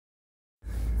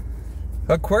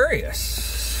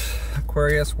Aquarius,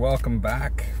 welcome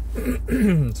back.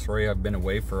 Sorry, I've been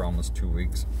away for almost 2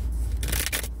 weeks.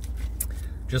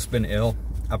 Just been ill.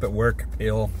 Up at work,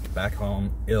 ill. Back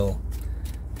home, ill.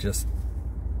 Just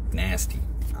nasty.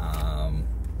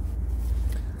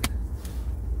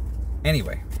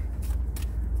 Anyway,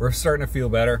 we're starting to feel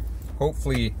better.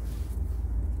 Hopefully,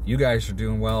 you guys are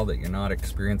doing well, that you're not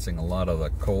experiencing a lot of the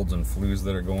colds and flus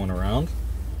that are going around.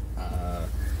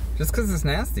 Just because it's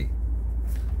nasty.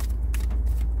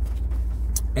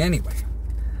 Anyway,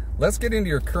 let's get into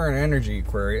your current energy,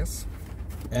 Aquarius.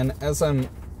 And as I'm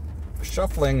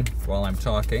shuffling while I'm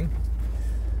talking,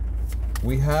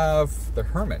 we have the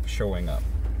Hermit showing up.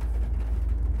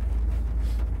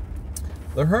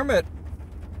 The Hermit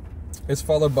is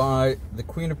followed by the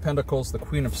Queen of Pentacles, the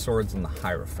Queen of Swords, and the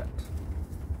Hierophant.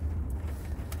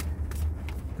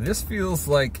 This feels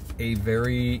like a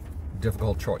very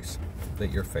difficult choice that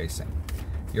you're facing.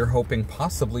 You're hoping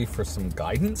possibly for some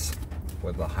guidance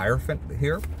with the Hierophant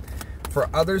here. For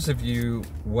others of you,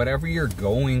 whatever you're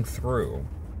going through,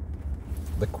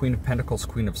 the Queen of Pentacles,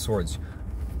 Queen of Swords,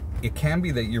 it can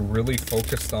be that you're really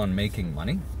focused on making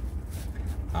money.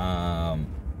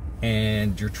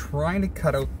 And you're trying to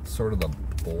cut out sort of the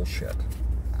bullshit,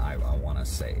 I want to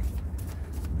say.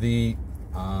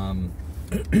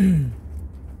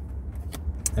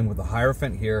 And with the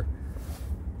Hierophant here,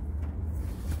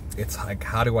 it's like,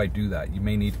 how do I do that? You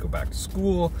may need to go back to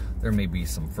school. There may be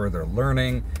some further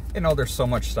learning. You know, there's so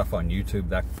much stuff on YouTube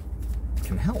that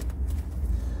can help.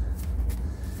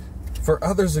 For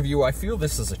others of you, I feel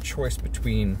this is a choice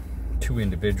between two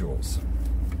individuals.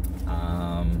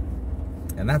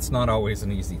 And that's not always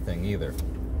an easy thing either.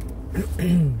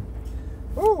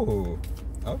 Oh,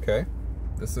 okay.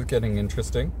 This is getting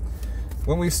interesting.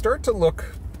 When we start to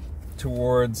look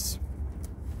towards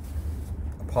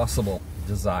a possible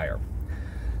desire,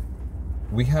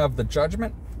 we have the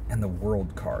Judgment and the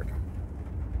World card.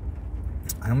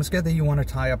 I almost get that you want to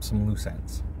tie up some loose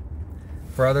ends.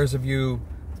 For others of you,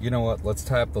 you know what, let's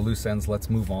tie up the loose ends, let's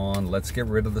move on, let's get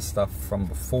rid of the stuff from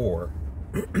before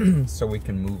so we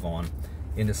can move on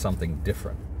into something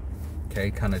different.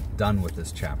 Okay, kind of done with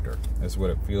this chapter is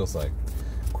what it feels like.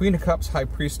 Queen of Cups, High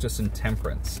Priestess, and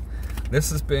Temperance.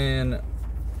 This has been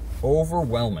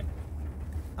overwhelming.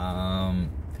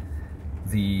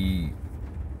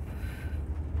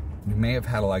 You may have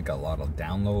had like a lot of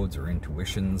downloads or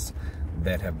intuitions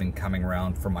that have been coming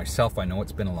around. For myself, I know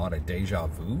it's been a lot of deja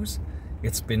vus.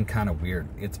 It's been kind of weird.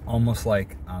 It's almost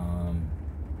like,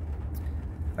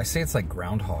 I say it's like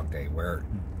Groundhog Day, where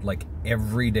like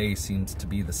every day seems to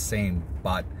be the same,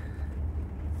 but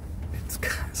it's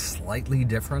kind of slightly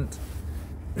different.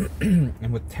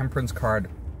 And with Temperance card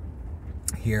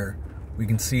here, we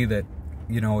can see that,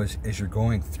 you know, as you're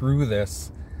going through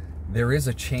this, there is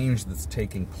a change that's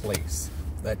taking place.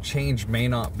 That change may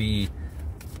not be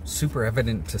super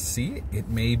evident to see. It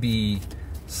may be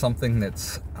something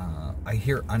that's, I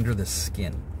hear, under the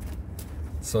skin.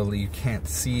 So that you can't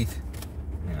see,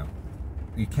 you know,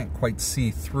 you can't quite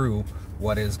see through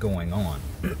what is going on.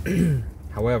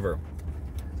 However,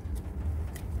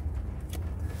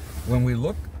 when we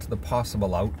look to the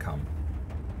possible outcome,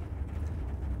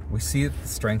 we see the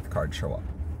Strength card show up.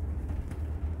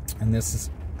 And this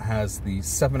has the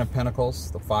 7 of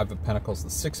Pentacles, the 5 of Pentacles, the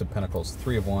 6 of Pentacles,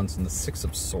 3 of Wands, and the 6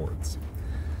 of Swords.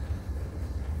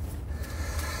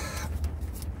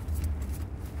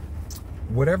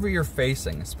 Whatever you're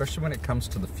facing, especially when it comes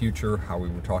to the future, how we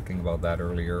were talking about that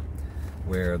earlier,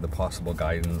 where the possible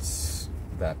guidance,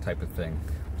 that type of thing,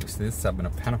 we see the 7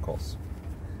 of Pentacles.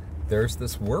 There's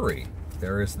this worry.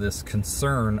 There is this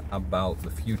concern about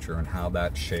the future and how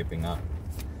that's shaping up.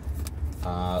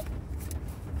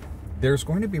 There's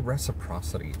going to be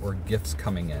reciprocity or gifts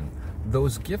coming in.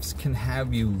 Those gifts can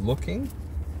have you looking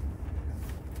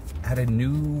at a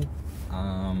new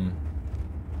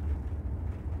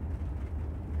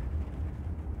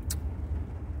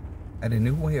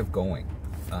way of going,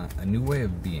 a new way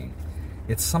of being.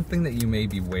 It's something that you may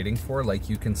be waiting for. Like,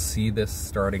 you can see this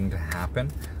starting to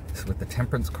happen. So with the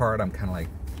Temperance card, I'm kind of like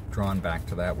drawn back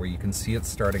to that, where you can see it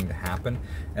starting to happen.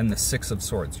 And the 6 of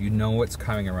Swords, you know it's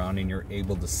coming around and you're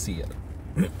able to see it.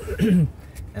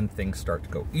 And things start to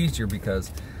go easier,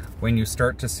 because when you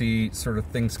start to see sort of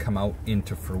things come out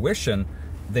into fruition,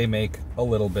 they make a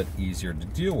little bit easier to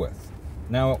deal with.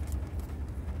 Now,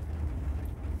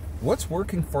 what's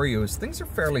working for you is things are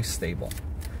fairly stable.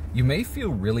 You may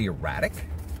feel really erratic,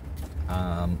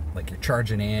 like you're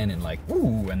charging in and like,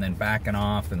 woo, and then backing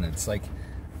off, and it's like,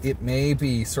 it may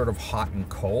be sort of hot and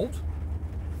cold.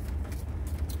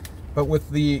 But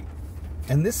with the,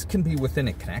 and this can be within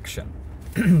a connection.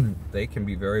 They can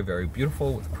be very, very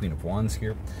beautiful with Queen of Wands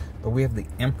here. But we have the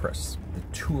Empress, the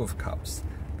Two of Cups,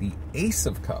 the Ace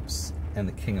of Cups, and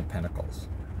the King of Pentacles.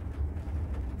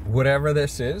 Whatever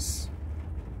this is,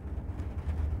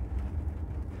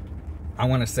 I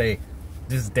want to say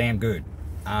this is damn good.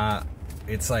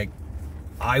 It's like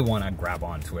I want to grab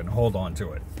onto it and hold on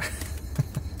to it.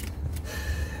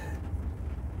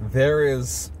 There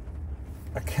is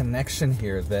a connection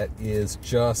here that is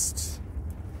just,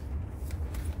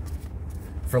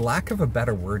 for lack of a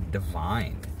better word,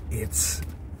 divine. It's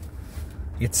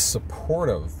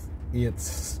supportive.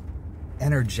 It's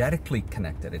energetically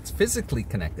connected. It's physically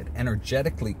connected,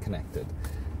 energetically connected.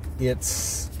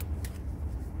 It's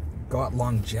got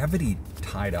longevity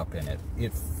tied up in it.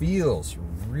 It feels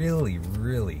really,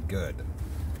 really good.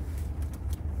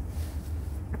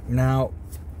 Now,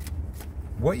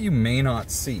 what you may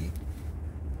not see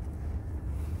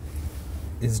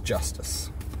is justice.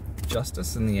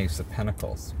 Justice in the Ace of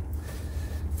Pentacles,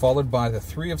 followed by the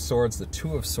Three of Swords, the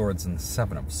Two of Swords, and the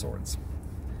Seven of Swords.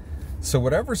 So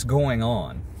whatever's going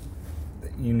on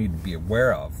that you need to be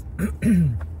aware of,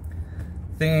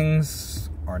 things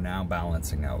are now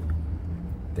balancing out.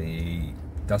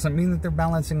 Doesn't mean that they're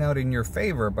balancing out in your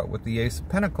favor, but with the Ace of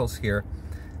Pentacles here,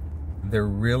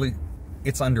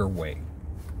 it's underway.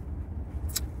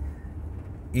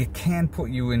 It can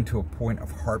put you into a point of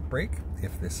heartbreak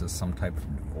if this is some type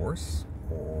of divorce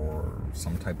or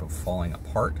some type of falling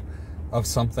apart of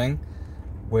something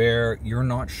where you're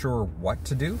not sure what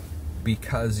to do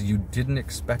because you didn't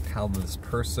expect how this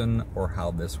person or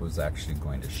how this was actually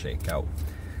going to shake out.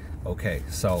 Okay,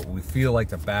 so we feel like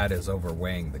the bad is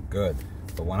overweighing the good,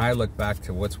 but when I look back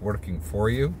to what's working for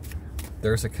you,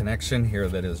 there's a connection here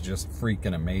that is just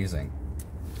freaking amazing.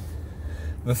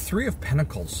 The Three of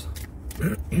Pentacles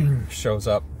shows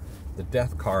up, the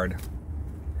Death card,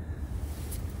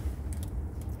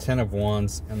 Ten of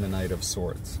Wands, and the Knight of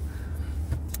Swords.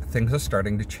 Things are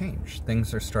starting to change.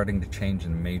 Things are starting to change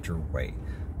in a major way.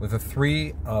 With the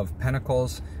Three of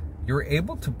Pentacles, you're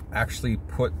able to actually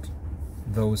put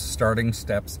those starting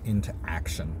steps into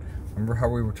action. Remember how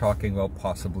we were talking about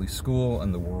possibly school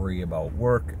and the worry about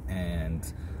work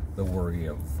and the worry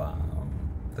of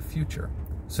the future.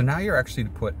 So now you're actually to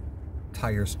put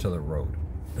tires to the road.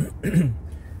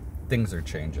 Things are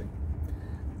changing.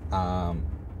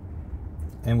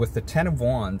 And with the Ten of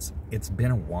Wands, it's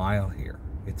been a while here.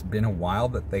 It's been a while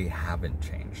that they haven't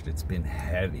changed. It's been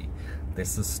heavy.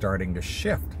 This is starting to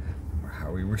shift.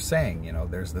 How we were saying, you know,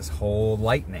 there's this whole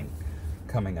lightning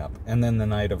coming up. And then the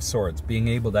Knight of Swords, being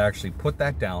able to actually put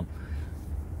that down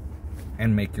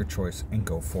and make your choice and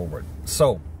go forward.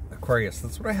 So, Aquarius,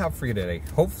 that's what I have for you today.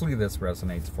 Hopefully this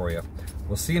resonates for you.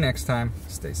 We'll see you next time.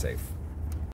 Stay safe.